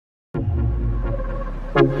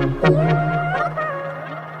Hello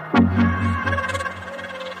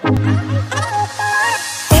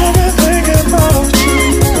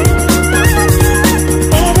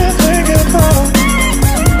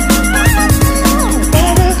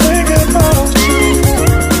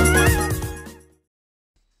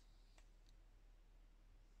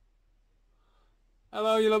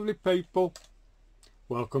you lovely people,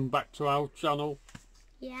 welcome back to our channel.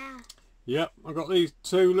 Yep, I've got these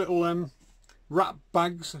two little wrap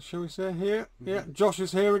bags, shall we say, here. Yeah, Josh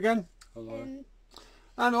is here again. Hello.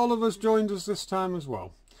 And Oliver's joined us this time as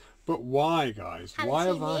well. But why, guys? Why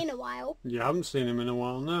have I... in a while. You haven't seen him in a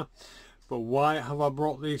while now. But why have I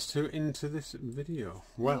brought these two into this video?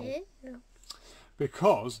 Well,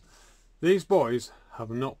 because these boys have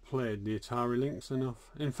not played the Atari Lynx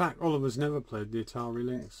enough. In fact, Oliver's never played the Atari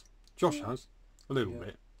Lynx. Josh has, a little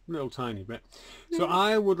bit, a little tiny bit. So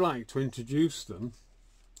I would like to introduce them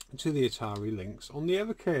to the Atari Lynx on the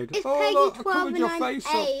Evercade. It's look, Peggy 12 and I'm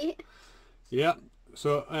 8. Yeah,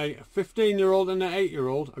 so a 15-year-old and an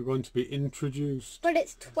 8-year-old are going to be introduced. But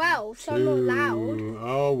it's 12, so I'm not loud.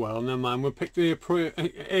 Oh, well, never mind. We'll pick the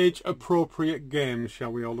age-appropriate games,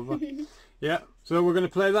 shall we, Oliver? Yeah, so we're going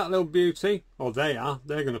to play that little beauty, or they're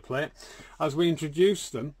going to play it, as we introduce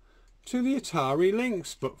them to the Atari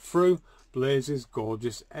Lynx, but through Blaze's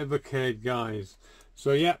gorgeous Evercade, guys.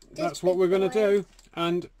 So yeah, that's what we're going to do,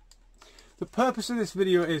 and the purpose of this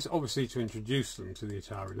video is obviously to introduce them to the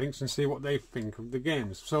Atari Lynx and see what they think of the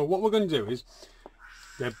games. So what we're going to do is,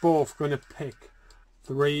 they're both going to pick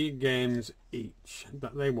 3 games each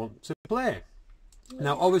that they want to play.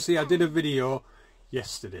 Now obviously I did a video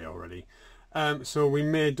yesterday already. So we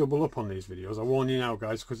may double up on these videos. I warn you now,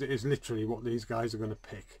 guys, because it is literally what these guys are going to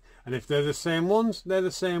pick. And if they're the same ones, they're the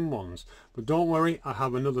same ones. But don't worry, I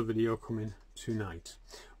have another video coming tonight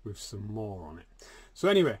with some more on it. So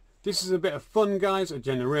anyway, this is a bit of fun, guys, a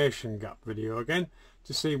generation gap video again,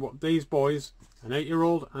 to see what these boys, an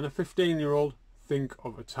 8-year-old and a 15-year-old, think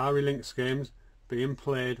of Atari Lynx games being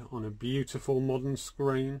played on a beautiful modern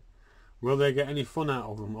screen. Will they get any fun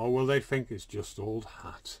out of them, or will they think it's just old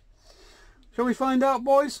hat? Shall we find out,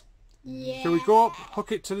 boys? Yeah. Shall we go up,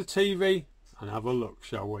 hook it to the TV and have a look,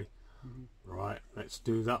 shall we? Right, let's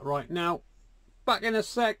do that right now. Back in a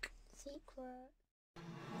sec. Secret.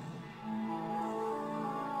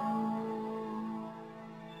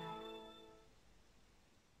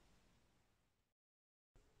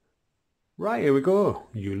 Right, here we go,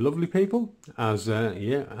 you lovely people. As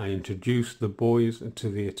yeah, I introduced the boys to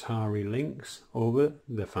the Atari Lynx over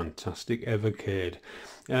the fantastic Evercade.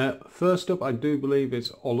 First up, I do believe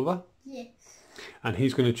it's Oliver. Yes. And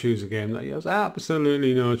he's going to choose a game that he has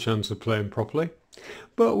absolutely no chance of playing properly.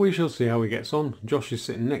 But we shall see how he gets on. Josh is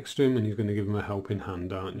sitting next to him and he's going to give him a helping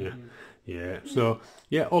hand, aren't you? Yeah, so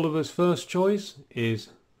yeah, Oliver's first choice is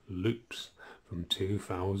Loops from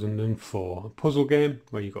 2004. A puzzle game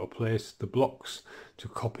where you've got to place the blocks to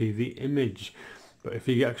copy the image. But if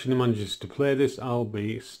he actually manages to play this, I'll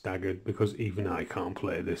be staggered, because even I can't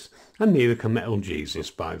play this. And neither can Metal Jesus,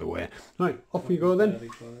 by the way. Right, off you go then.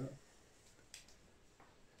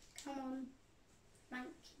 Come on. Thank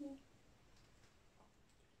you.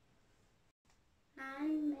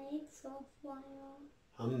 Handmade software.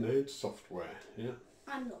 Handmade software, yeah.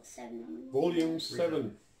 I'm not 7. I'm Volume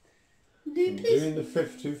 7. June the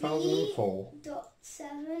 5th, 2004.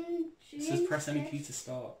 .7. It says press any key to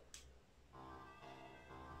start.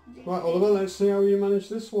 Right, Oliver, let's see how you manage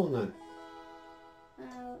this one then. So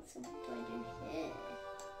what do I do here?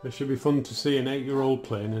 It should be fun to see an 8-year-old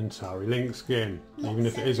playing an Atari Lynx game, even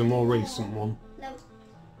if it is a more recent one. Level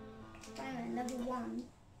 1.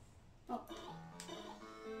 Oh.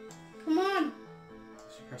 Come on!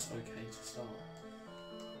 So press OK to start.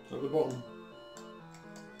 At the bottom.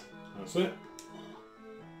 That's it.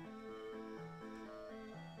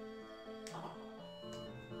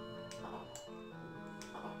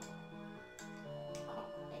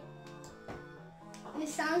 It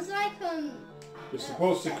sounds like You're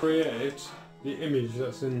supposed to create the image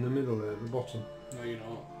that's in the middle there at the bottom. No, you're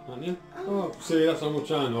not. Aren't you? Oh, see, that's how much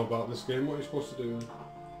I know about this game. What are you supposed to do then?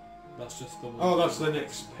 That's just the one. Oh, that's the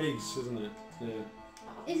next piece, isn't it? Yeah.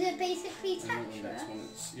 Is it basically And then the next Tetris? one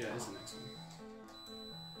is, yeah, it's the next one.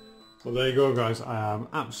 Well, there you go, guys. I have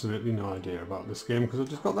absolutely no idea about this game because I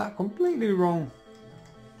just got that completely wrong.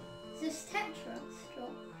 Is this Tetris? Or?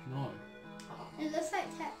 No. It looks like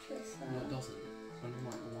Tetris. No, it doesn't. It's only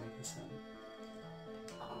like 1%.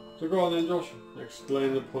 So go on then, Josh.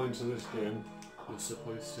 Explain the point of this game. You're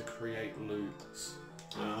supposed to create loops.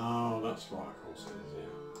 Oh, that's what of course it is, yeah.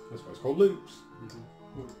 That's why it's called loops.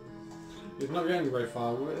 Mm-hmm. It's not getting very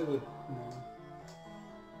far with it, is it? No.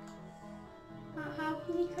 How can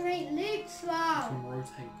You create loops, You wow. can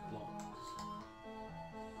rotate blocks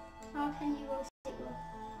How can you rotate your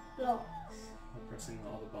blocks? by pressing the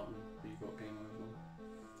other button that you've got game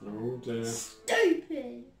over. Oh dear.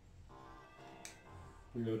 Stupid.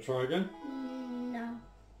 You gonna try again? No.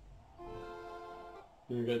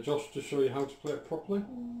 You gonna get Josh to show you how to play it properly?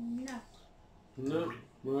 No. No.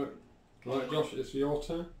 Right. Right, Josh, it's your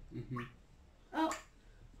turn. Oh.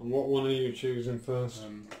 And what one are you choosing first?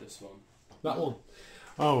 This one. That one.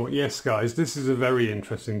 Oh yes, guys, this is a very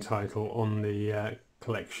interesting title on the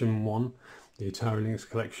collection one, the Atari Lynx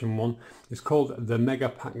collection one. It's called the Mega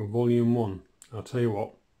Pack Volume 1. I'll tell you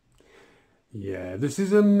what. Yeah, this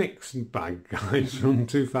is a mixed bag, guys, from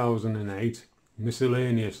 2008.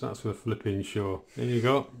 Miscellaneous, that's for flipping sure. There you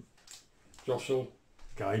go. Josh will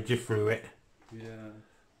guide you through it. Yeah.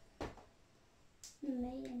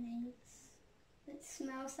 Mayonnaise. It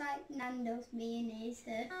smells like Nando's mayonnaise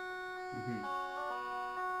here.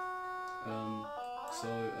 So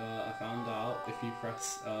I found out if you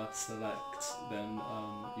press select, then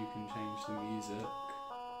you can change the music.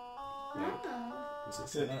 Wait, Oh. was it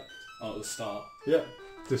select? Oh, it was start. Yeah.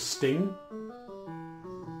 The Sting.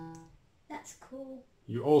 That's cool.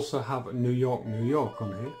 You also have New York, New York on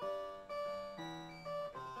here.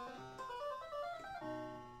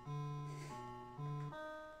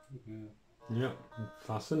 Yeah. Yeah,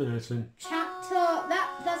 fascinating. Chapter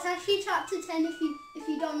that's actually chapter 10 if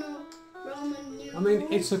you don't know Roman numerals. I mean,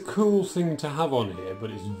 it's a cool thing to have on here,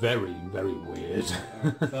 but it's very, very weird.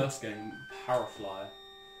 First game, Parafly.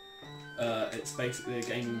 It's basically a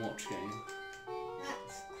Game & Watch game.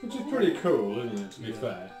 That's Which is pretty cool, isn't it, to be Yeah.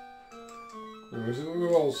 fair? Anyways,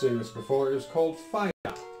 we've all seen this before. It was called Fire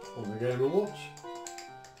on the Game & Watch.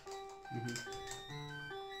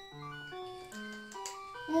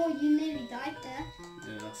 Oh, you nearly died there.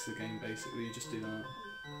 Yeah, that's the game basically. You just do that.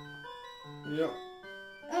 Yep.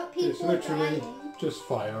 Oh, It's people literally dying. just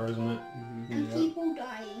fire, isn't it? And Yeah. people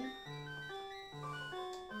dying.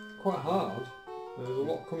 Quite hard. There's a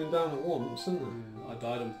lot coming down at once, isn't there? Yeah, I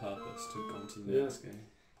died on purpose to go on to the Yeah. next game.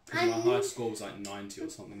 Because my And- high score was like 90 or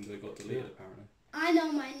something, but it got deleted apparently. I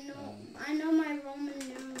know my I know my Roman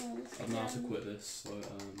numerals. I know how to quit this, so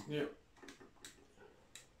Yep.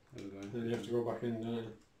 there we go. Then you have to go back in, don't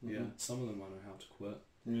you? Yeah, some of them I know how to quit.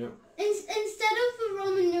 Yep. Instead of the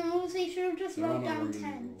Roman numerals, they should have just There are wrote no down Roman 10.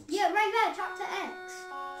 numerals. Yeah, right there, chapter X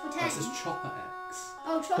for 10. This is Chopper X.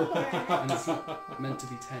 Oh, chopper X. And it's not meant to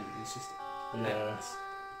be 10, it's just Yeah. X.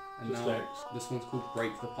 And Just now X. this one's called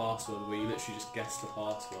Break the Password, where you literally just guess the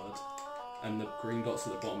password, and the green dots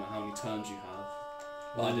at the bottom are how many turns you have.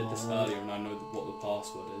 But I did this Oh. earlier, and I know what the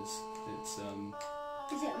password is. It's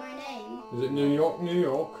Is it my name? Is it New York, New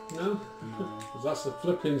York? No? no. Because that's the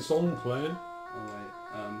flipping song playing. Oh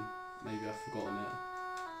wait, maybe I've forgotten it.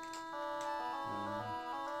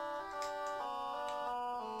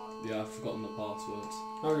 Yeah, I've forgotten the passwords.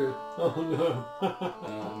 Oh yeah. Oh no.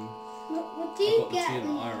 What do I've you got the get? T and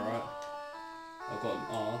when the I you- right. I've got an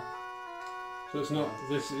R. So it's not,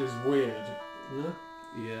 this is weird. No?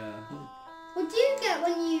 Yeah. What do you get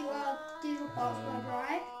when you do the password,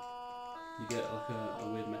 right? You get like a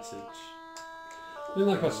weird message. And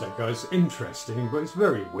like I said, guys, interesting, but it's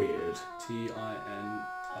very weird. TIN.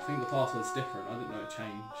 I think the password's different. I didn't know it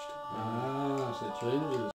changed. Ah, so it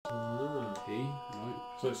changes. Ah. T? No.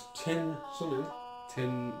 So it's tin something.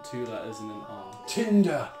 Tin, 2 letters and an R.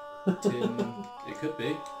 Tinder. Tin. It could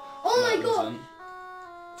be. Oh my No, it god! wasn't.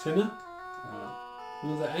 Tinner? Uh,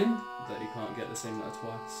 Another N? that you can't get the same letter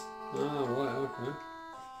twice. Ah, right, okay.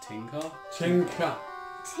 Tinker? Tinker.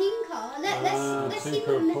 Tinker. Let's see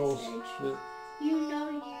Tinker, the of course. message. Yeah. You know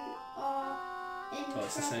you are in Oh,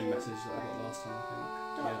 it's the same trouble. message that I got last time,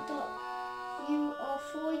 I Dot, dot. You are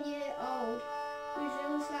 4-year-old.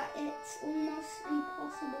 Reveals that it's almost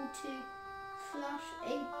impossible to flush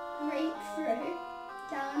a grapefruit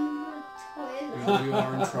down the think. toilet. You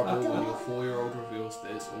are in trouble when your 4-year-old reveals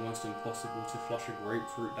that it's almost impossible to flush a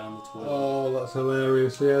grapefruit down the toilet. Oh, that's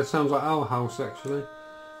hilarious. Yeah, it sounds like our house actually.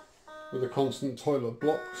 With the constant toilet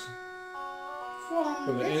blocks. From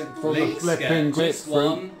From the this in- from book. the Link flipping sketch. This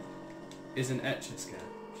grapefruit. one is an Etch-a-Sketch.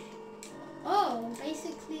 Oh,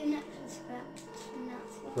 basically an extra sketch. And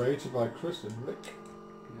that's what Created by Chris and Rick.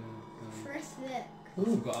 Yeah, Chris Vick. I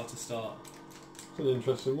forgot how to start. It's an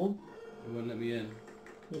interesting one. It won't let me in.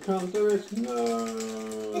 You can't do it. No.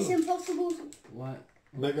 It's impossible to... What?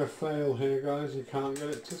 Mega fail here, guys. You can't get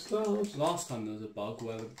it to start. Last time there was a bug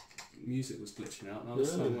where the music was glitching out, and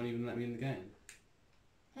this Yeah. time won't even let me in the game.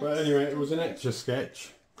 But anyway, it was an extra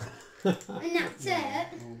sketch. And that's it.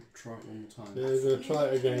 I'll try it one more time. Yeah, you're gonna try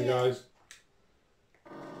it again, Yeah. guys.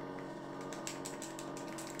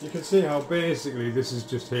 You can see how basically this is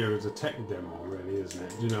just here as a tech demo, really, isn't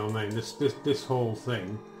it? Do you know what I mean? This whole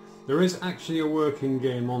thing. There is actually a working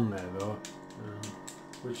game on there though,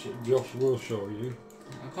 which Josh will show you.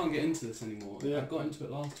 I can't get into this anymore. Yeah. I got into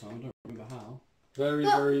it last time. I don't remember how. Very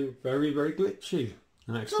glitchy.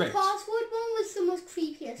 And I The expect password one was the most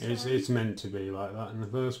creepiest one. it's meant to be like that in the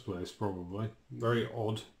first place, probably. Very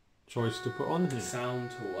odd choice to put on here.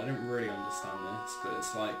 Sound tool. I didn't really understand this, but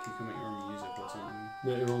it's like you can make your own music or something.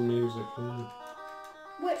 Make your own music, yeah.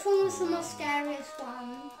 Which one was the most scariest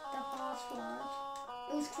one? The password.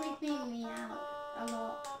 It was creeping me out a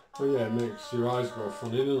lot. Well, yeah, it makes your eyes go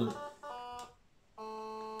funny, doesn't it?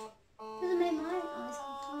 Does it make my eyes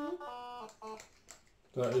go funny?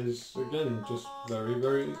 That is, again, just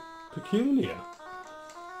very peculiar.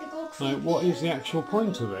 They go Like, what is the actual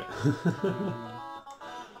point of it?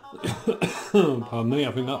 Pardon me,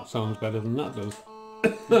 I think that sounds better than that does.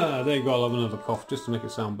 There you go, I'll have another cough just to make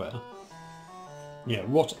it sound better. Yeah,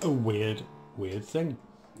 what a weird thing.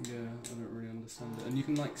 Yeah, I don't really understand it. And you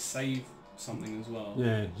can like save something as well.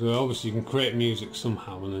 Yeah, so obviously you can create music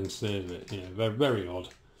somehow and then save it. Yeah, very odd.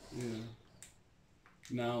 Yeah.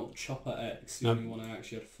 Now, Chopper X, the only one I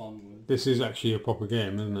actually had fun with. This is actually a proper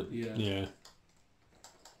game, isn't it? Yeah. Yeah.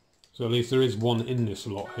 So at least there is one in this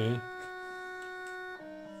lot here.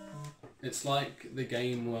 It's like the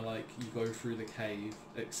game where like you go through the cave,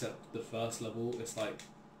 except the first level it's like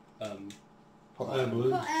Hot air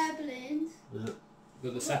balloons. Hot air balloons. Yeah.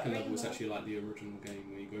 but the second level is actually like the original game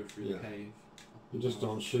where you go through the cave. You just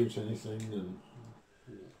don't shoot anything and...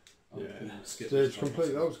 I Yeah. can skip Stage this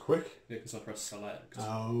complete, that was quick. Yeah, because I pressed select.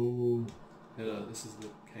 Oh. Yeah, this is the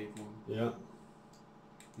cave one. Yeah.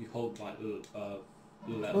 You hold like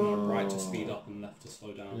left and right to speed up and left to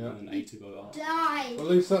slow down, Yeah. and then A to go up. Died. Well,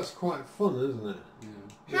 at least that's quite fun, isn't it?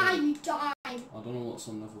 Yeah. How you died. I don't know what's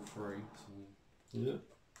on level 3. So. Yeah.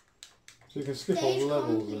 So you can skip all the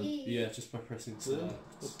levels then. complete. Yeah, just by pressing select. Yeah,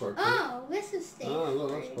 that's quite cool. Oh, this is stage Look,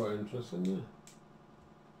 three. that's quite interesting, yeah.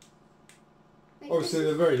 Like, Obviously this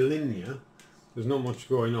they're very linear. There's not much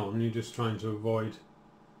going on, you're just trying to avoid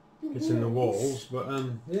is hitting the walls, but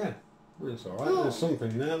yeah, it's alright. Oh. There's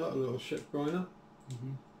something there, like a little ship going up.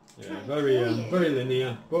 Yeah, Can't very kill you. very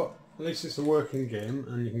linear, but at least it's a working game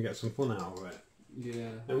and you can get some fun out of it. Yeah.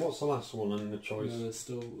 And what's the last one in the choice? No, there's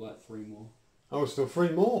still like 3 more. Oh, still 3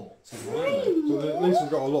 more. Something like that. Three So at least more?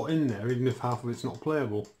 we've got a lot in there, even if half of it's not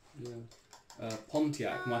playable. Yeah.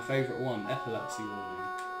 Pontiac, my favourite one, epilepsy warning.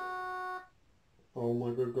 Oh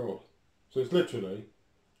my good god. So it's literally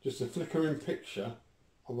just a flickering picture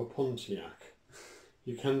of a Pontiac.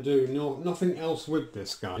 You can do nothing else with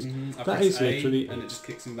this, guys. I That press is A literally and it. it just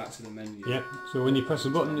kicks me back to the menu. Yep, so when you press a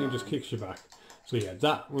button it just kicks you back. So yeah,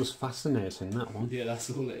 that was fascinating, that one. Yeah, that's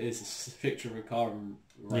all it is. It's just a picture of a car in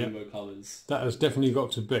rainbow colours. That has definitely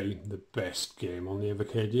got to be the best game on the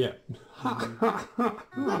Evercade yet. But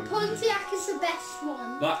Pontiac is the best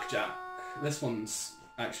one. Blackjack. This one's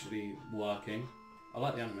actually working. I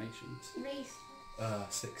like the animations. Race.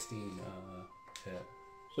 16 hit.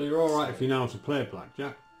 So you're alright if you know how to play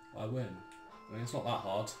blackjack. I win. I mean, it's not that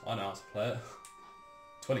hard. I know how to play it.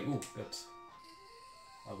 20. Ooh, good.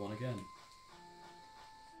 I won again.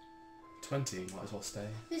 20. Might as well stay.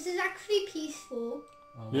 This is actually peaceful.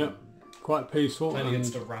 Yep, quite peaceful, Playing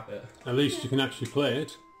against a and rabbit. at least you can actually play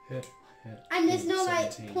it. Hit. And there's no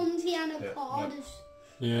 17. like Pontiac Yeah, card. no.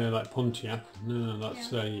 Yeah, like Pontiac. No,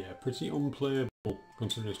 that's yeah, pretty unplayable,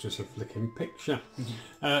 considering it's just a flicking picture.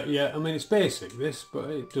 Yeah, I mean it's basic this, but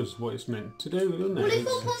it does what it's meant to do, doesn't it? What if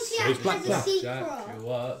It's- a Pontiac it's has a blackjack. Jack, it secret?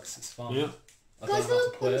 works. It's fun. Yeah. I Go don't know how to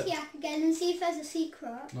to a play it. Pontiac again and see if there's a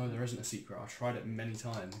secret. No, there isn't a secret. I tried it many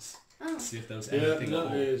times Oh. to see if there was Yeah, anything no, at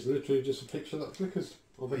all. it is literally just a picture that flickers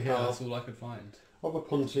of a Yeah, car, that's all I could find. of a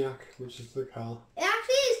Pontiac, which is the car. It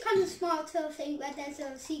actually is kind of smart to think that there's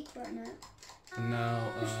a secret in it. And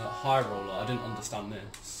now, High Roller. I didn't understand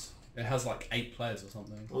this. It has like 8 players or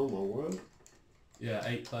something. Oh my word. Yeah,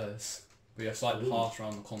 8 players. But you have to like pass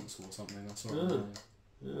around the console or something. That's all. Yeah.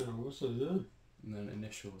 Yeah, what's it, yeah. And then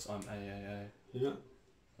initials. I'm AAA. Yeah,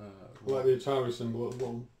 Uh, like the Atari symbol at the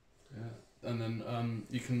bottom. Yeah. And then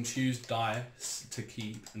you can choose dice to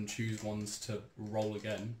keep and choose ones to roll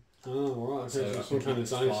again. Oh, right, okay, So I so can some keep kind of this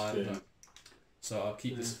dice 5. game. So I'll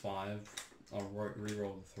keep this 5. I'll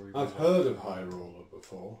re-roll the 3. I've heard of High Roller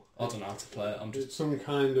before. I don't know how to play it. I'm just. It's some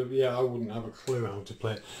kind of, yeah, I wouldn't have a clue how to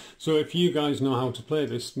play it. So if you guys know how to play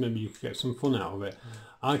this, maybe you could get some fun out of it.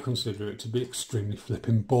 I consider it to be extremely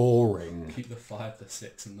flipping boring. Keep the 5, the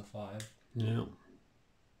 6, and the 5. Yeah.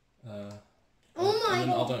 Oh my and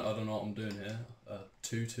then god. I don't know what I'm doing here.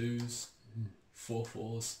 2 2s, 4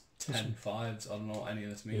 4s, 10 fives. I don't know what any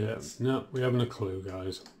of this Yeah, means. no, we haven't a clue,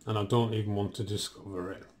 guys. And I don't even want to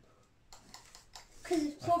discover it. Because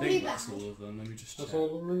it's I probably think bad. that's all of them. Let me just check. That's all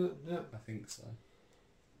of them, isn't it? Yeah. I think so.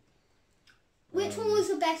 Which one was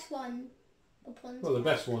the best one? Well, the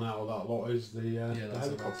best one out of that lot is the that's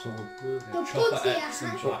helicopter the one. The Chopper X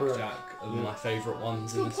and Pontiac. Blackjack are my favourite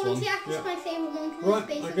ones in The this one. Pontiac is Yeah. my favourite one. 'Cause Right,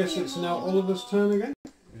 it's I basically guess it's a now model. Oliver's turn again.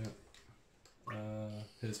 Yeah.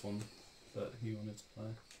 Here's one that he wanted to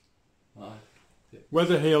play.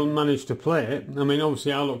 Whether he'll manage to play it, I mean,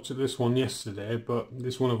 obviously I looked at this one yesterday, but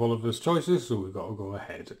this one of Oliver's choices, so we've got to go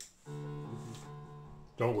ahead.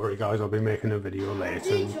 Don't worry, guys, I'll be making a video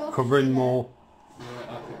later and covering more. Yeah,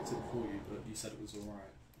 I picked it for you, but you said it was alright.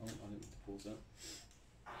 Oh, I didn't pause it.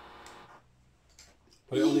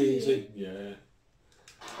 Put it on easy. Yeah.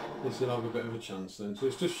 This will have a bit of a chance then. So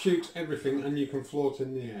it's just shoot everything and you can float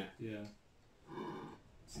in the air. Yeah.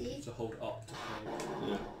 See? To hold up to float.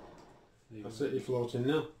 Yeah. There you That's go. it, you're floating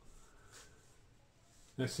now.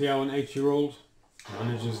 Let's see how an 8-year-old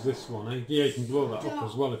manages this one, eh? Yeah, you can blow that up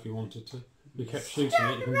as well if you wanted to. If you kept shooting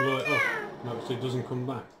it, you can blow it up. No, so it doesn't come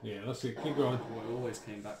back. Yeah, that's it, keep going. Well, it always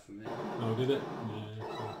came back for me. Oh, did it? Yeah,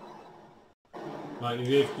 okay. Right,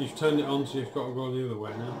 you've turned it on, so you've got to go the other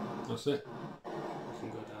way now. That's it. I can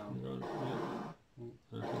go down.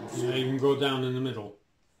 Yeah. Yeah, you can go down in the middle.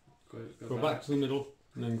 Go down. back to the middle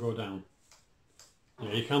and then go down.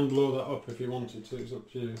 Yeah, you can blow that up if you wanted to, it's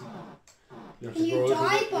up to you. You have Can to you go a little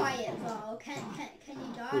die bit. by it though? Can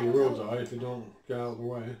you die? Well, you will die if you don't get out of the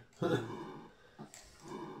way.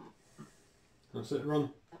 That's it, run.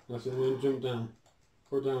 That's it, then jump down.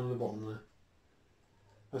 Go down the bottom there.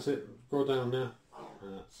 That's it, go down now.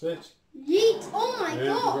 That's it. Yeet! Oh my Yeah,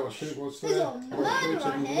 you've got to god! shoot what's There's there. a Go shoot murder it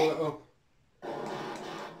on and it. blow it up.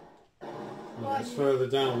 No, Right. it's further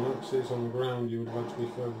down, look, see it's on the ground, you would have had to be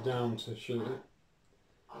further down to shoot it.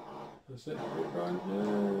 That's it, keep going,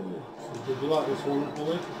 yay! So did you like this one,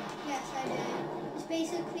 Ollie? Yes, I did. It's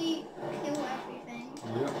basically kill everything.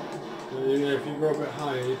 Yep. Yeah, if you go a bit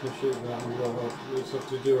higher you can shoot that and blow it up. You just have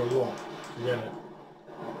to do a lot to get it.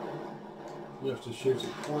 You have to shoot it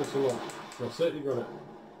quite a lot. That's it, you got it.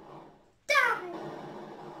 Die!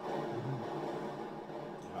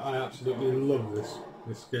 I absolutely love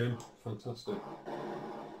this game. Fantastic.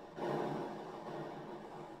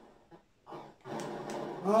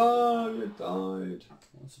 Oh, you died.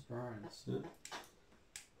 What a surprise. Yeah.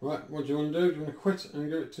 Right, what do you want to do? Do you want to quit and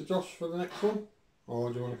give it to Josh for the next one? Or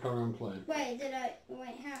do you want to carry on playing? Wait,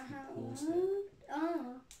 how? Pause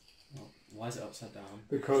Oh. Oh, why is it upside down?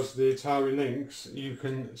 Because the Atari Lynx, you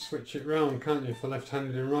can switch it round, can't you, for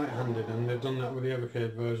left-handed and right-handed, and they've done that with the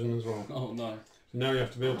Evercade version as well. Oh no. So now you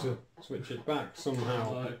have to be able to switch it back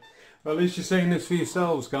somehow. No. Well, at least you're saying this for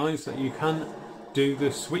yourselves, guys, that you can do the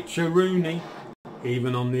switcheroony,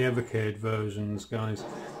 even on the Evercade versions, guys.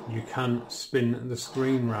 You can spin the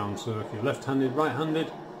screen round, so if you're left-handed,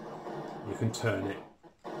 right-handed, you can turn it.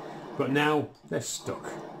 But now they're stuck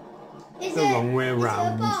Is the it wrong way is it a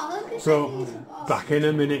round. bug? So It's a bug. back in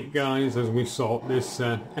a minute, guys, as we sort this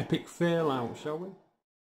epic fail out, shall we?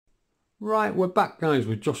 Right, we're back, guys,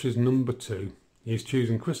 with Josh's number 2. He's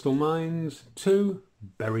choosing Crystal Mines 2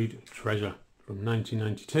 Buried Treasure from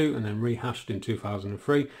 1992 and then rehashed in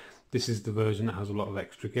 2003. This is the version that has a lot of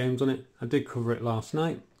extra games on it. I did cover it last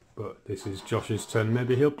night, but this is Josh's turn.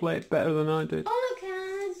 Maybe he'll play it better than I did. Oh look, it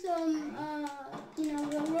has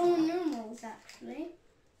the Roman numerals actually.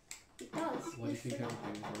 It does. Why do you think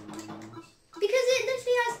everything is Roman numerals? Because it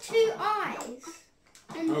literally has 2 eyes.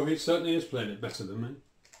 And Oh, he certainly is playing it better than me.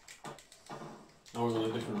 I was on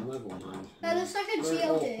a different level now. that looks like a Very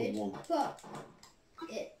Geodude, awkward one. but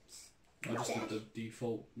it's I just dead. did the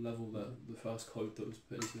default level, that the first code that was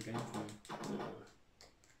put into the game for me.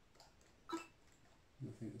 Yeah.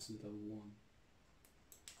 I think this is level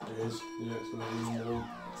 1. It is. Yeah, it's level 1.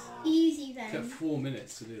 easy It then. took 4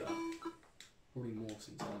 minutes to do that. Probably more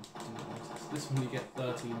since then. Didn't notice. This one you get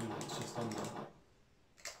 13 minutes just under,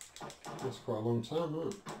 That's quite a long time,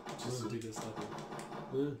 isn't it? just to do this level.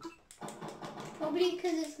 Yeah. Probably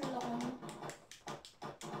because it's long.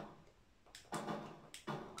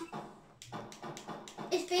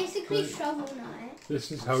 It's basically Right. Shovel Knight.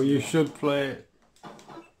 This is how you should play it.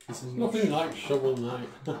 This is not. Nothing like Shovel Knight.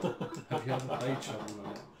 Have you ever played Shovel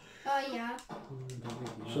Knight? Oh yeah.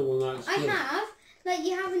 Shovel Knight's I good. have. Like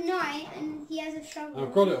you have a knight and he has a shovel.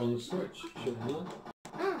 I've got it on the Switch, Shovel Knight.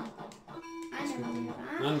 Oh. I never knew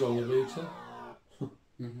that. And on the Vita.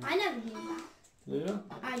 Mm-hmm. I never knew that. Yeah.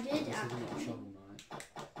 I did This is not actually. Shovel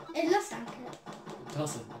Knight. It looks like it. It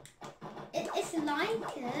doesn't. It's like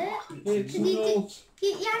it. It's you did- not.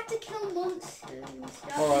 You have to kill monsters and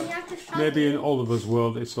stuff. Alright, And you have to shovel. maybe in Oliver's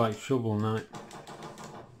world it's like Shovel Knight.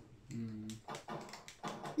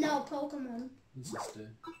 No, Pokemon. What's this do?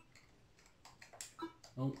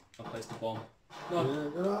 Oh, I placed the bomb.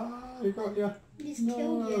 No. Yeah, he got you. He just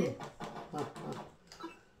killed you.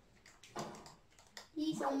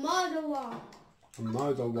 He's a murderer. A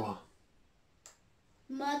murderer.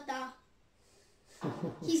 Murder.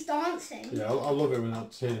 He's dancing. Yeah, I love it when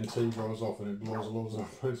that TNT goes off and it blows loads up.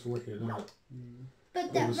 It's wicked, isn't it?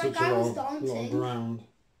 But There's that such guy a was lot of dancing. ground.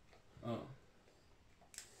 Oh.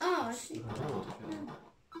 Oh, I see. Oh.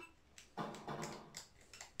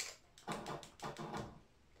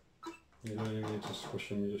 You don't even need to squish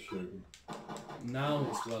them, you just shoot them. Now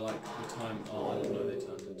it's where like the time. Oh, I didn't know they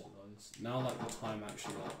turned into those. Now like the time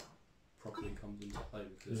actually like properly comes into play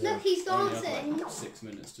because Look, he's you only dancing. have like 6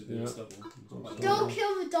 minutes to do this level. It's quite long. Don't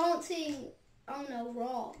kill the dancing. Oh no,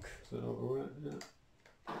 rock. Is that over it?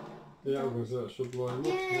 Yeah. Yeah, because that should blow him up.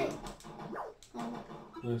 Yay! Yeah. Oh,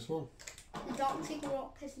 Nice one. the dancing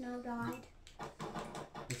rock has now died.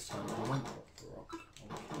 This time I won't drop the rock.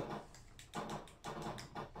 I'll kill it.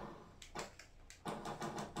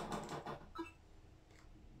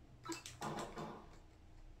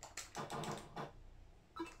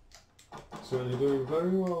 Certainly doing very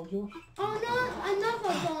well, Josh. Oh no, another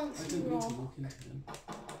I dancing didn't mean to rock. walk into him.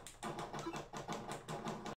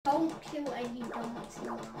 Don't kill any dancing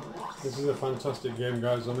rocks. This is a fantastic game,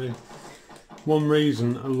 guys. I mean, one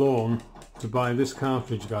reason alone to buy this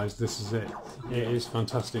cartridge, guys, this is it. It is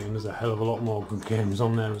fantastic, and there's a hell of a lot more good games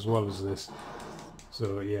on there as well as this.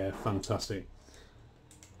 So yeah, fantastic.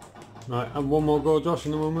 Right, and one more go, Josh,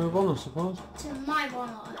 and then we'll move on, I suppose. To my one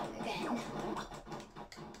again.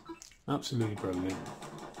 Absolutely brilliant.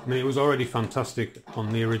 I mean, it was already fantastic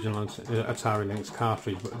on the original Atari Lynx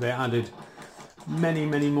cartridge, but they added many,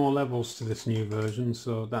 many more levels to this new version,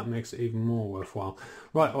 so that makes it even more worthwhile.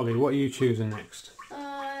 Right, Ollie, what are you choosing next?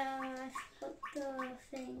 Put the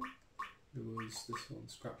thing. It was this one,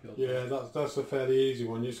 Scrapyard. Yeah, that's a fairly easy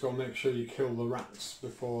one. You just got to make sure you kill the rats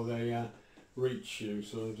before they reach you,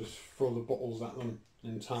 so just throw the bottles at them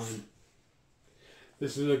in time.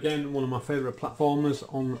 This is again one of my favourite platformers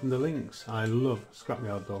on the Lynx. I love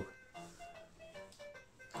Scrapyard Dog.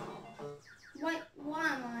 Wait, what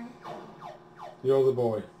am I? You're the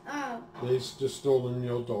boy. Oh. He's just stolen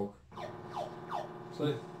your dog.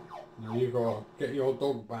 See? Now you gotta get your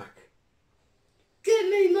dog back. Give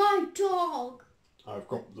me my dog! I've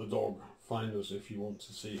got the dog. Find us if you want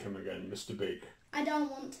to see him again, Mr. Big. I don't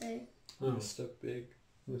want to. Oh, Mr. Big.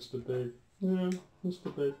 Mr. Big. Yeah,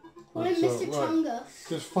 Mr. Big. What Right, a Mr. right. Chungus.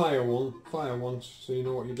 Just fire one so you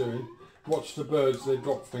know what you're doing. Watch the birds, they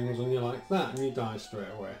drop things on you like that and you die straight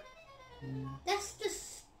away. That's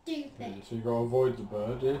just Yeah, stupid. so you got to avoid the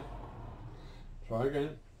bird, yeah? Try again.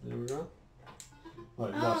 There we go.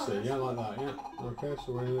 Like that's it, yeah, like that, yeah. Okay,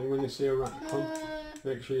 so when you see a rat come,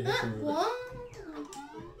 make sure you hit him with it. What?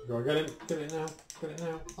 You gotta get it now, get it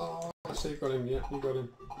now. Oh, I see, you got him, yeah, you got him.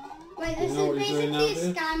 Wait, You this know what is you're doing basically now, a do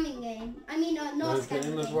you? scamming game. I mean, not Get scamming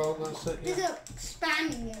him as game. well, that's it, This yeah. is a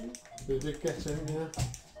spamming game. You did get him, yeah. What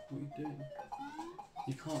are you doing?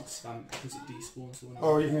 You can't spam it because it despawns the one.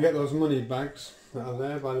 Oh, you can get those money bags that are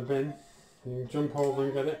there by the bin. You can jump over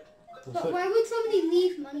and get it. That's But it. why would somebody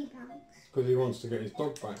leave money bags? Because he wants to get his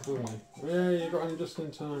dog back, doesn't he? Yeah, you got him just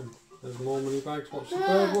in time. There's more money bags. Watch the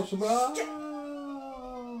bird, watch the bird.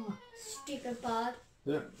 Ah! Stupid bird.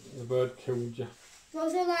 Yeah, the bird killed you.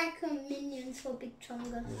 Those are like minions for Big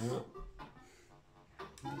Chungus. Yeah.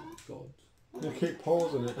 Oh, God. You keep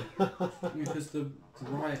pausing it. Because the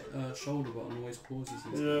right shoulder button always pauses.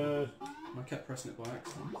 Yeah. I kept pressing it by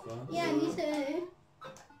accident first. Yeah, me too.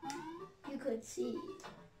 You could see.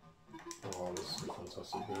 Oh, this is a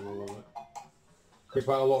fantastic game. I love it. Brings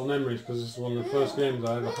back a lot of memories because this is one of the first games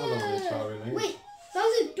I ever had on the Atari Lynx. Wait, that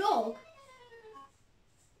was a dog.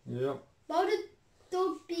 Yep. Why would a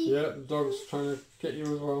dog be? Yeah, the dog's trying to get you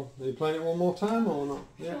as well. Are you playing it one more time or not?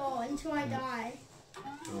 Yeah. Sure, until I die.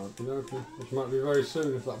 Okay. Which might be very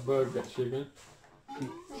soon if that bird gets you again.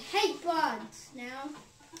 I hate birds now.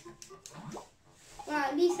 Well,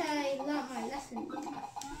 at least I learnt my lesson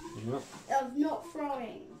Yep. of not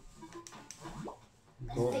throwing.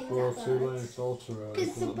 Don't Things throw at too birds. late, it's all too early.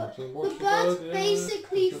 Because the Watch birds bird, yeah.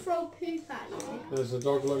 basically That's it. throw poop at you. There's a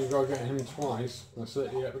dog, look, you've got to get him twice. That's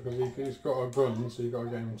it, yeah, because he's got a gun, so you've got to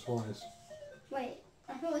get him twice. Wait,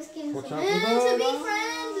 I thought this game was Watch meant out for the to be bird.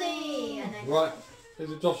 friendly. And I Right,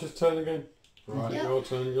 is it Josh's turn again? Right, Yep. your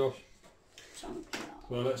turn, Josh. jumped out.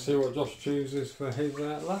 So let's see what Josh chooses for his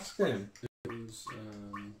last game. It was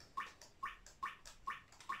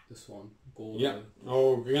This one. Gordo. Yeah.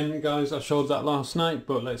 Oh, again, guys, I showed that last night,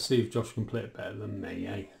 but let's see if Josh can play it better than me,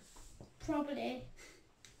 eh? Probably.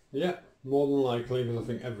 Yeah, more than likely, because I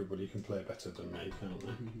think everybody can play better than me, can't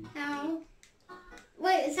they? How?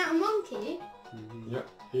 Wait, is that a monkey? Yep,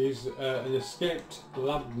 he's an escaped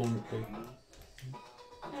lab monkey.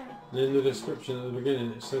 Oh. And in the description at the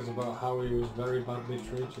beginning it says about how he was very badly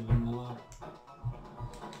treated in the lab.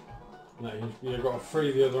 Like you've got to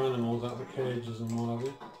free the other animals out of the cages and what have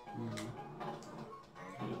you.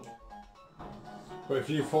 Yeah. But if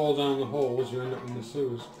you fall down the holes you end up in the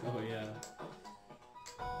sewers. Oh yeah.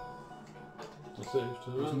 That's it.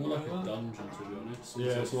 It's more like a dungeon, to be honest.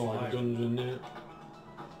 Yeah, it's more like a dungeon, yeah.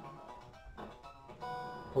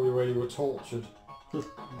 Probably where you were tortured. That's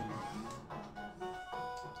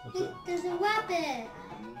it. There's a rabbit.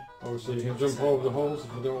 Oh, so you can jump over the holes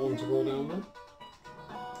if you don't want to go down there.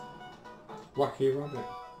 Wacky Rabbit.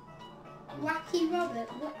 Wacky Rabbit.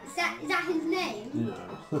 What, is that his name?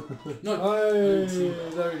 No. No. Hey,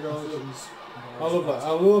 there we go. I love that.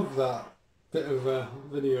 I love that bit of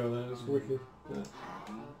video there. It's wicked. Yeah.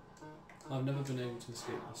 I've never been able to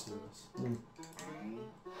escape the sewers.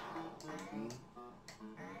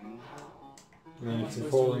 And then if you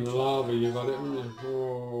fall in the lava, you've had it, haven't you?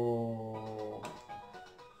 Oh.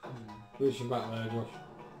 At least you're back there, Josh.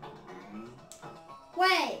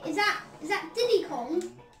 Wait, is that Diddy Kong?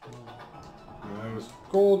 No, it was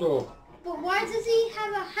Gordo. But why does he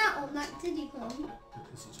have a hat on like Diddy Kong?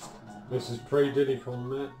 Because he just has This is pre-Diddy Kong,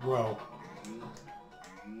 mate. Well,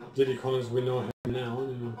 Diddy Kong as we know him now,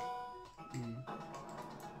 anyway.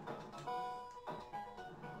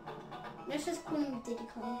 Let's just call him Diddy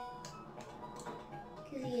Kong.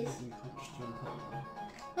 Because he is. You can't just jump up there.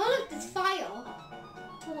 Oh look, there's fire.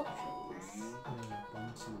 Torches. Yeah,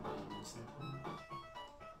 Bunsen burners.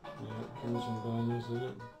 Yeah, guns and burners, isn't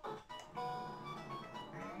it?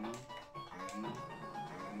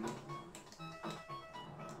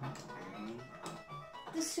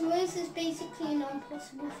 The sewers is basically an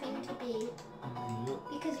impossible thing to beat. Yep.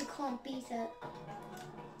 Because you can't beat it.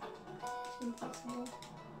 It's impossible.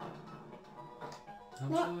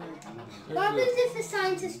 What? What happens if the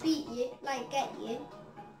scientists beat you? Like, get you?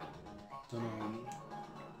 Don't know.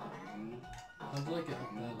 How did I get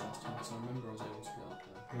up there last time? Because I remember I was able to get up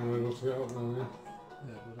there. You're able to get up now, yeah?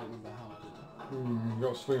 Yeah, but I don't remember how I did it. You've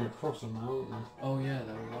got to swing across them now, haven't you? Oh yeah,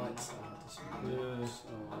 there were lights that I had to swing Yeah. across.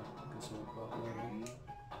 Oh well, I guess I went back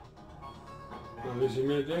there. At least you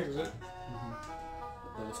made the exit.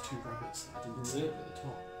 But there was two rabbits that I didn't see at the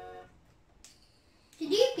top. Did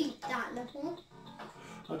you beat that level?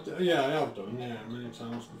 Yeah, I have done, yeah, many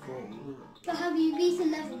times before. But have you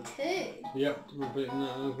beaten level 2? Yep, I've beaten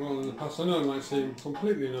that as well in the past. I know it might seem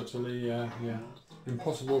completely and utterly,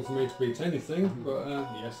 impossible for me to beat anything, but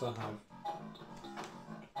yes, I have.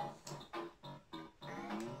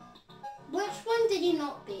 Which one did you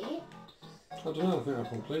not beat? I don't know, I think I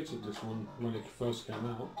completed this one when it first came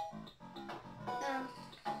out.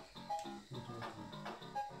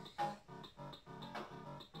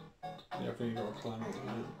 Yeah, I think you got to climb up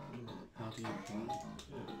there. How do you climb?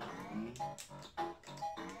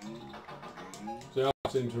 See, I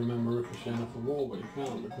seem to remember ricocheting off the wall, but you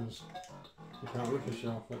can't because you can't ricochet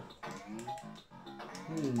off it.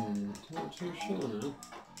 Not too sure now.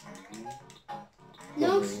 No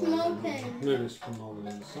Probably smoking. Maybe it's from over the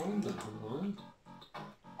other side then, right?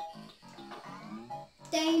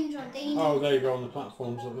 Danger, danger. Oh, there you go on the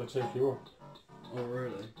platforms that they take you up. Oh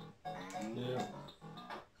really? Yeah.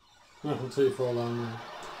 Until you fall down there.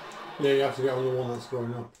 Yeah, you have to get on the one that's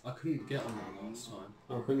going up. I couldn't get on that last time.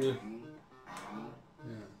 Oh, couldn't you?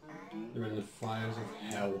 Yeah. You're in the fires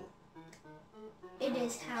of hell. It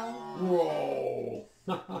is hell. Whoa!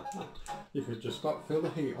 You could just about feel the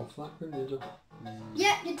heat off that, couldn't you?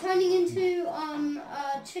 Yep, you're turning into a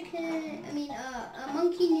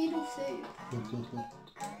monkey noodle soup.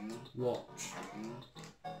 Watch.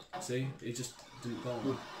 See? It just didn't go on.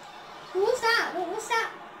 What was that? What was that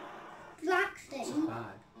black It's a thing?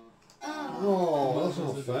 bag. Oh. Oh, that's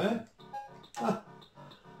not fair.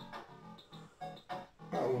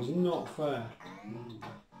 That was not fair.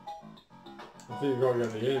 I think you've got to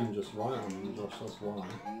get the aim just right on them, Josh, that's why.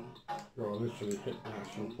 You've got to literally hit the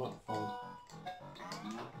actual platform.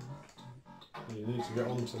 And you need to get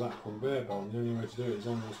onto that conveyor belt, and the only way to do it is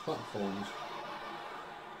on those platforms.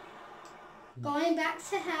 Going back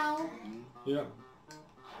to hell. Yep.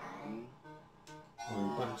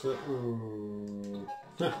 Going back to... Ooh.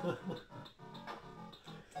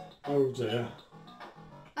 Oh dear.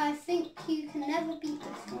 I think you can never beat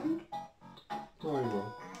this one. Oh, you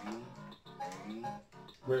will.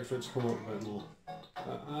 Wait for it to come up a bit more.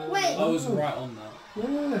 Wait. I was right on that. Yeah,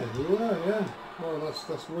 you were, yeah. Well,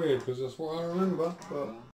 that's weird because that's what I remember, but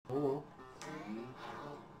oh well.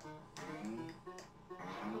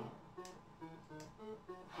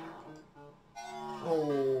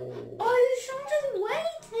 Oh. Oh, you should have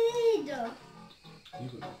waited. You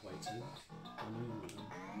would have waited.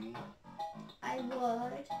 I know you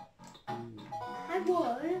would. I would. Mm. I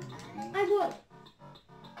would. I would.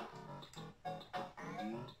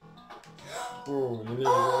 Oh, you nearly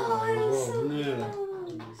Oh, got I'm that as so well. Nearly.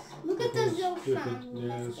 close. Look at those little Stupid, fans.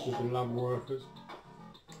 yeah, stupid lab workers.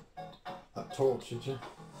 That tortured you.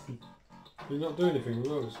 You're not doing anything with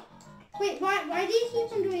those. Wait, why do you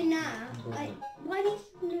keep on doing that? Like, why do you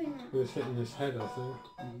keep on doing that? It's hitting his head, I think.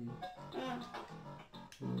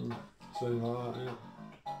 So like that,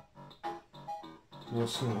 yeah. No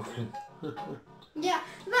smoking. Yeah,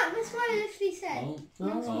 that's what I literally said. Oh, No,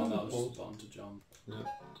 that was no. just a button to jump. Yeah.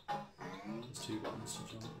 There's 2 buttons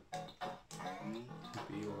to jump. Could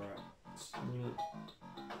be alright. Yeah.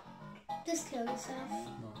 Just kill yourself.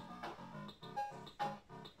 No.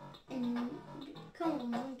 And come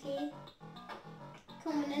on, monkey.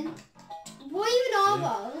 Come on in. What even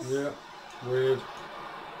are those? Yeah. Weird.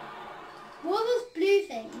 What are those blue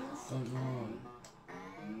things? Don't know.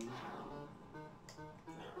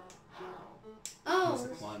 Oh, What's the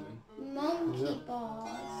climbing? monkey Yeah. bars.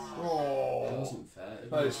 That Oh. wasn't fair.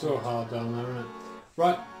 That is so hard down there, isn't it?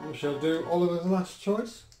 Right, we shall do Oliver's last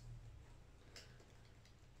choice. I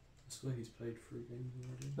swear he's played 3 games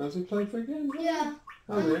already. Has he played 3 games? Yeah.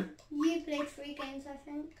 Have you? You played 3 games, I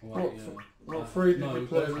think. What, What 3 did no, you we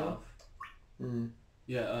play both now? have. Hmm.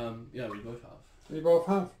 Yeah, yeah, we both have. You both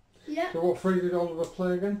have. Yeah. So what 3 did Oliver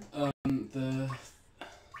play again?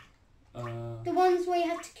 The ones where you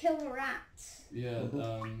have to kill the rats. Yeah,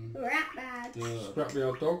 Rat bad. Scrappy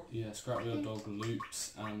Old Dog? yeah, Scrap Your Dog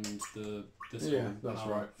Loops and this Yeah, one. that's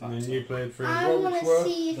Power right. And Factor. then you played 3 as I well, want which to were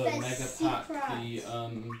see if The there's Mega Pack, secrets.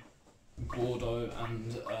 the Bordeaux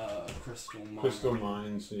and Crystal Mine. Crystal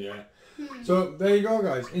Mines, yeah. Hmm. So there you go,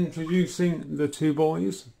 guys. Introducing the 2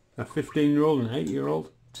 boys, a 15-year-old and an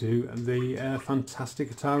 8-year-old, to the fantastic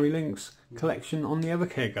Atari Lynx collection on the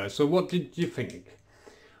Evercade, guys. So what did you think?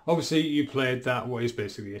 Obviously, you played that what is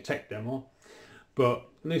basically a tech demo, but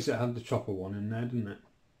at least it had the chopper one in there, didn't it,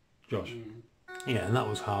 Josh? Yeah, and that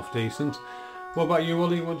was half decent. What about you,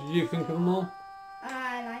 Ollie? What did you think of them all?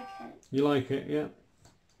 I like it. You like it, yeah?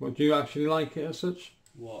 What, do you actually like it as such?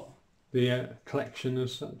 What? The collection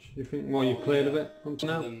as such, you think? Well, you played a bit up to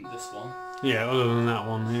now? Other than this one. Yeah, other than that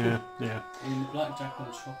one, yeah, yeah. I mean, the Blackjack and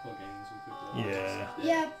the Chopper games were good. though.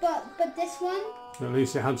 Yeah, but this one. At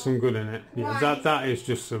least it had some good in it. Yeah, Right. that is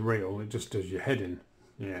just surreal. It just does your head in.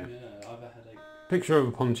 Yeah. Yeah, I've a headache. Picture of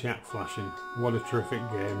a Pontiac flashing. What a terrific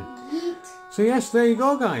game. Yeet. So yes, there you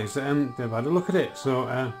go, guys. They've had a look at it. So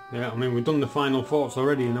yeah, I mean we've done the final thoughts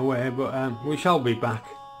already in a way, but we shall be back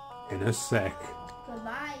in a sec.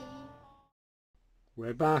 Goodbye.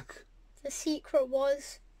 We're back. The secret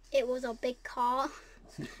was it was a big car.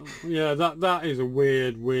 Yeah, that is a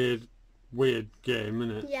weird game,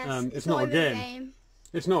 isn't it? Yes, it's not a game.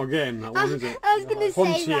 It's not a game, that one, is it? I was going to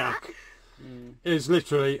say that. Pontiac is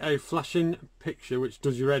literally a flashing picture which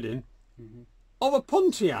does your head in of a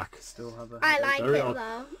Pontiac. Still have a I headache. like Very it odd.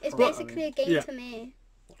 though. It's But- basically a game yeah. to me.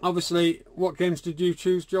 Obviously, what games did you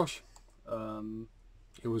choose, Josh? Um,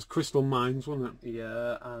 It was Crystal Mines, wasn't it?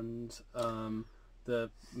 yeah, and the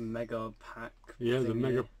Mega Pack. Yeah, the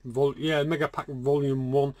thingy. Mega Pack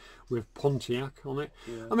Volume 1 with Pontiac on it.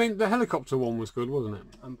 Yeah. I mean, the helicopter one was good, wasn't it?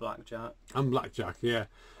 And Blackjack. And Blackjack, yeah.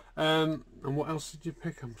 And what else did you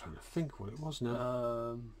pick? I'm trying to think what it was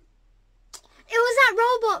now. It was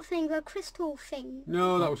that robot thing, the crystal thing.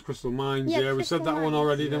 No, that was Crystal Mines. Yeah, Yeah, we said Crystal that one Mines.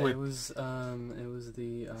 already, Yeah, didn't we? it was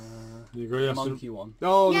the You go, yes, monkey one.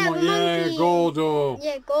 Oh, Yeah, the yeah, monkey. Gordo.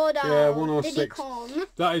 Yeah, Gordo. Yeah, 106. Diddy Kong.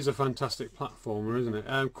 That is a fantastic platformer, isn't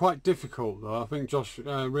it? Quite difficult, though. I think Josh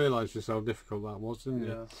realised just how difficult that was, didn't you?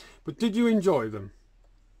 Yeah. But did you enjoy them?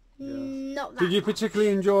 Not that. Did you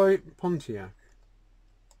particularly enjoy Pontiac?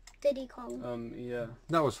 Diddy Kong. Yeah.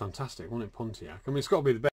 That was fantastic, wasn't it, Pontiac? I mean, it's got to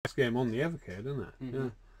be the best game on the Evercade, isn't it? Mhm. Yeah.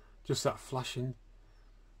 Just that flashing,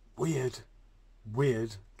 weird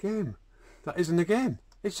game. That isn't a game.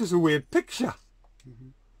 It's just a weird picture.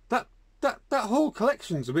 That whole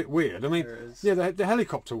collection's a bit weird. I mean, There it is. yeah, the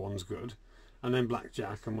helicopter one's good, and then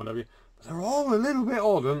Blackjack and whatever. But they're all a little bit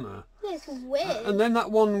odd, aren't they? Yeah, it's weird. And then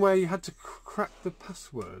that one where you had to crack the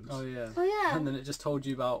passwords. Oh yeah. Oh, yeah. And then it just told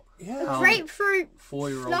you about Yeah. how Grapefruit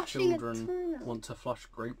 4-year-old flushing a children toilet. want to flush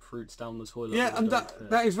grapefruits down the toilet. Yeah, but and they don't fit.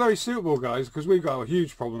 that is very suitable, guys, because we've got a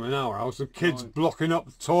huge problem in our house of kids Right. blocking up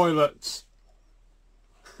the toilets.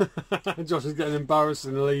 Josh is getting embarrassed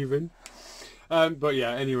and leaving. But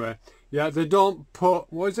yeah, anyway. Yeah, they don't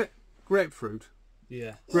put, what is it? Grapefruit?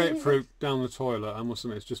 Yeah. Grapefruit down the toilet. I must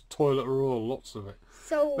admit, it's just toilet roll, lots of it.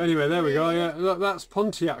 So But anyway, there we go. Yeah, look, that's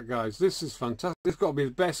Pontiac, guys. This is fantastic. It's got to be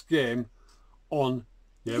the best game on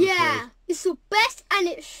the ever yeah, played. it's the best and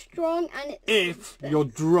it's strong and it's If you're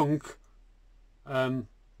drunk,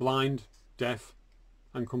 blind, deaf,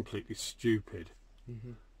 and completely stupid.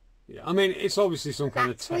 Yeah, I mean, it's obviously some kind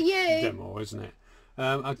That's of for tech you. demo, isn't it?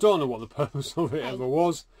 I don't know what the purpose of it ever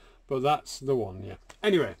was, but that's the one, yeah.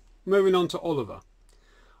 Anyway, moving on to Oliver.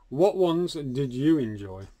 What ones did you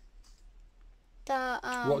enjoy?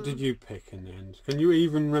 What did you pick in the end? Can you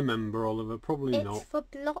even remember, Oliver? Probably it's not. the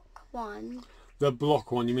block one. The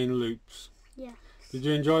block one, you mean Loops? Yeah. Did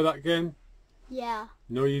you enjoy that game? Yeah.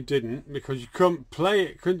 No, you didn't, because you couldn't play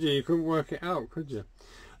it, could you? You couldn't work it out, could you?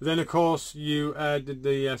 Then, of course, you did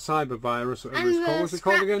the cyber virus, whatever it's called. What's it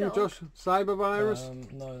called again, Scrap Josh? Cyber virus?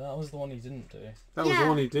 No, that was the one he didn't do. That was the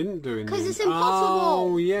one he didn't do in the 'Cause end. it's impossible.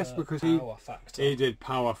 Oh, yes, because Power Factor. he did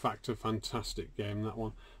Power Factor. Fantastic game, that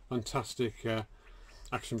one. Fantastic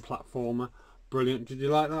action platformer. Brilliant. Did you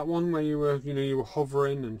like that one where you were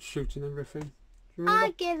hovering and shooting everything? Do you remember? I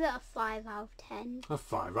give it a 5 out of 10. A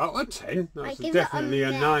 5 out of 10. That's give it definitely a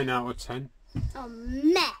meh. 9 out of 10. Oh,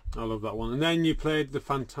 meh. I love that one. And then you played the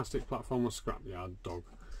fantastic platformer Scrapyard Dog.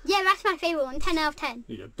 Yeah, that's my favourite one. 10 out of 10.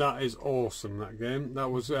 Yeah, that is awesome. That game.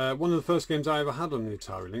 That was one of the first games I ever had on the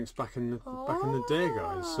Atari Lynx back in the day,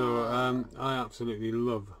 guys. So I absolutely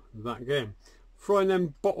love that game. Throwing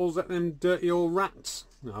them bottles at them dirty old rats.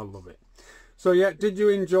 I love it. So yeah, did you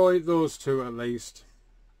enjoy those two at least?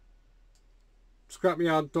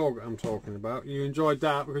 Scrapyard Dog, I'm talking about. You enjoyed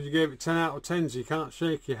that because you gave it 10 out of 10, so you can't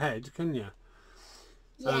shake your head, can you?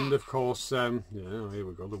 Yeah. And of course, yeah, here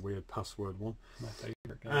we go, the weird password one. My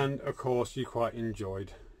favourite game. And of course, you quite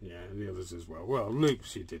enjoyed, the others as well. Well,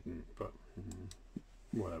 Loops you didn't, but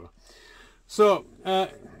whatever. So,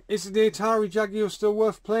 is the Atari Jaguar still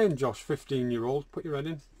worth playing, Josh? 15-year-old, put your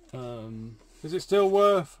head in. Is it still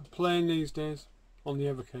worth playing these days on the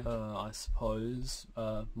Evercade? I suppose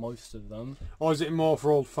most of them. Or is it more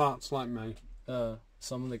for old farts like me?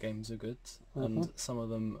 Some of the games are good, and some of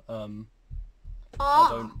them I Oh,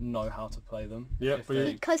 don't know how to play them. Yeah, if but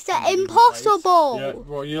they because they're can be impossible. Yeah,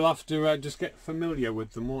 well, you'll have to just get familiar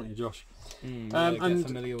with them, won't you, Josh? replaced. and Get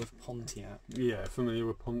familiar with Pontiac. Yeah, familiar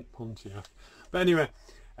with Pontiac. But anyway,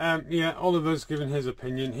 yeah, Oliver's given his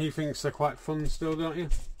opinion. He thinks they're quite fun still, don't you?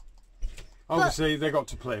 Obviously, they got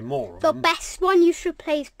to play more of The them. best one you should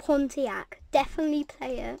play is Pontiac. Definitely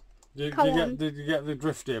play it. Did Come you on. get the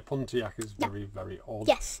drift here? Pontiac is very, very odd.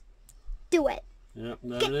 Yes. Do it. Yeah,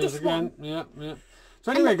 there Get it is this again. one. Yeah, yeah.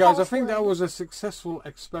 So And anyway, the guys, I think that password. was a successful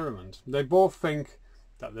experiment. They both think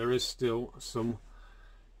that there is still some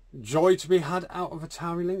joy to be had out of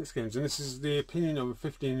Atari Lynx games, and this is the opinion of a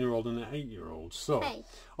 15-year-old and an 8-year-old. So, Hey.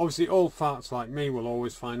 obviously, old farts like me will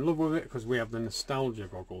always find love with it because we have the nostalgia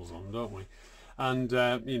goggles on, don't we? And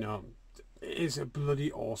you know, it is a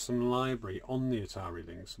bloody awesome library on the Atari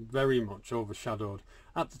Lynx, very much overshadowed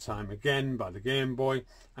at the time again by the Game Boy,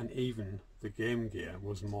 and even the Game Gear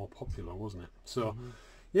was more popular, wasn't it? So,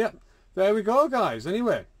 yeah, there we go, guys.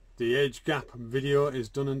 Anyway, the age gap video is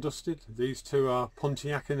done and dusted. These two are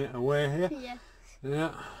Pontiacing it away here. Yeah.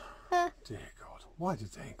 Yeah. Dear God, why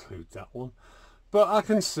did they include that one? But I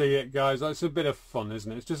can see it, guys. It's a bit of fun,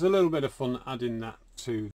 isn't it? It's just a little bit of fun adding that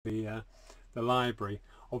to the library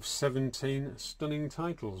of 17 stunning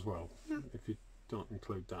titles. Well, if you don't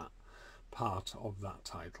include that part of that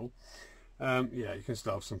title, yeah, you can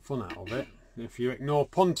still have some fun out of it if you ignore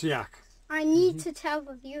Pontiac. I need to tell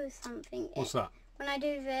the viewers something. What's that? When I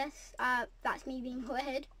do this, that's me being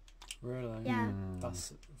weird. Really? Yeah.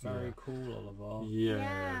 That's very cool, Oliver. Yeah,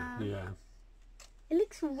 Yeah. yeah. It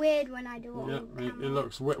looks weird when I do it Yeah, on it camera.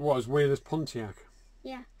 looks what as weird as Pontiac.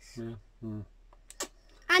 Yeah. Yeah.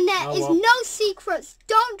 And there Oh, is well. no secrets.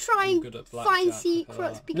 Don't try I'm and good at find blackjack,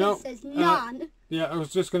 secrets because No, there's none. Yeah, I was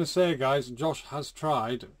just going to say, guys, Josh has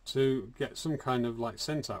tried to get some kind of like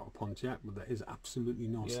sense out of Pontiac, but there is absolutely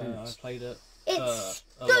no Yeah, I sense. played it. It's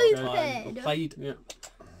a lot of time. stupid. I Yeah,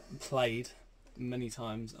 played many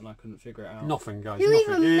times and I couldn't figure it out. nothing, guys. Who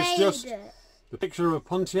Nothing. even It's made just it? the picture of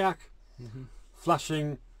Pontiac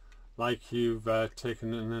flashing like you've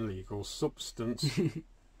taken an illegal substance.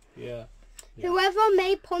 Yeah. Whoever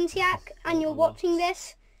made Pontiac and you're I'm watching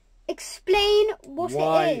this, explain what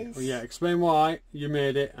Why? it is. Yeah, explain why you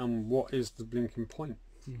made it and what is the blinking point.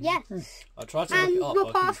 Yes. I tried to And look it up, your but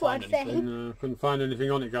I couldn't find password thing. anything. And, couldn't find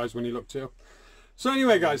anything on it, guys, when he looked it up. So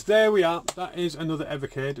anyway, guys, there we are. That is another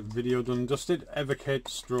Evercade video done and dusted. Evercade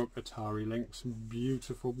stroke Atari Lynx.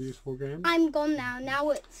 Beautiful, beautiful game. I'm gone now.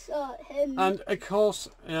 Now it's him. And of course,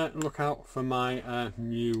 look out for my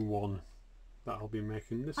new one that I'll be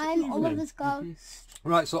making this I'm evening. Oliver's ghost.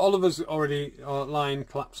 Right, so Oliver's already lying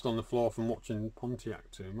collapsed on the floor from watching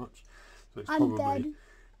Pontiac too much. So it's I'm probably dead.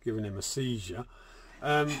 giving him a seizure.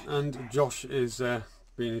 And Josh is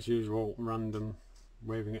being his usual random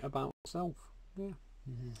waving it about himself. Yeah.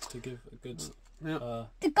 To give a good...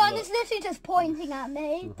 The gun is literally just pointing at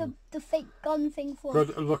me. The fake gun thing for...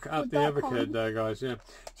 Good look at the Evercade there, guys, yeah.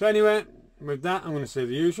 So anyway, with that, I'm going to say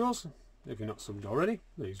the usuals. If you're not subbed already,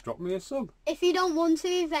 please drop me a sub. If you don't want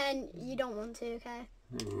to, then you don't want to, okay?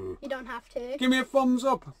 You don't have to. Give me a thumbs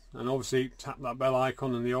up. And obviously tap that bell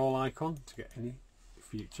icon and the all icon to get any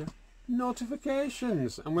future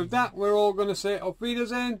notifications. And with that, we're all going to say auf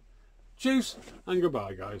Wiedersehen, tschüss, and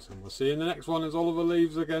goodbye, guys. And we'll see you in the next one as Oliver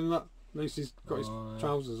leaves again. At least he's got his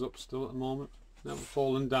trousers up still at the moment. Never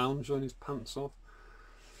fallen down, showing his pants off.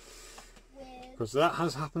 Because that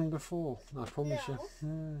has happened before, I promise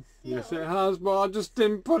you. Yes, it has, but I just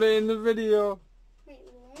didn't put it in the video.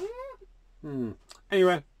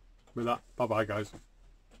 Anyway, with that, bye-bye, guys.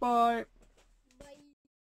 Bye.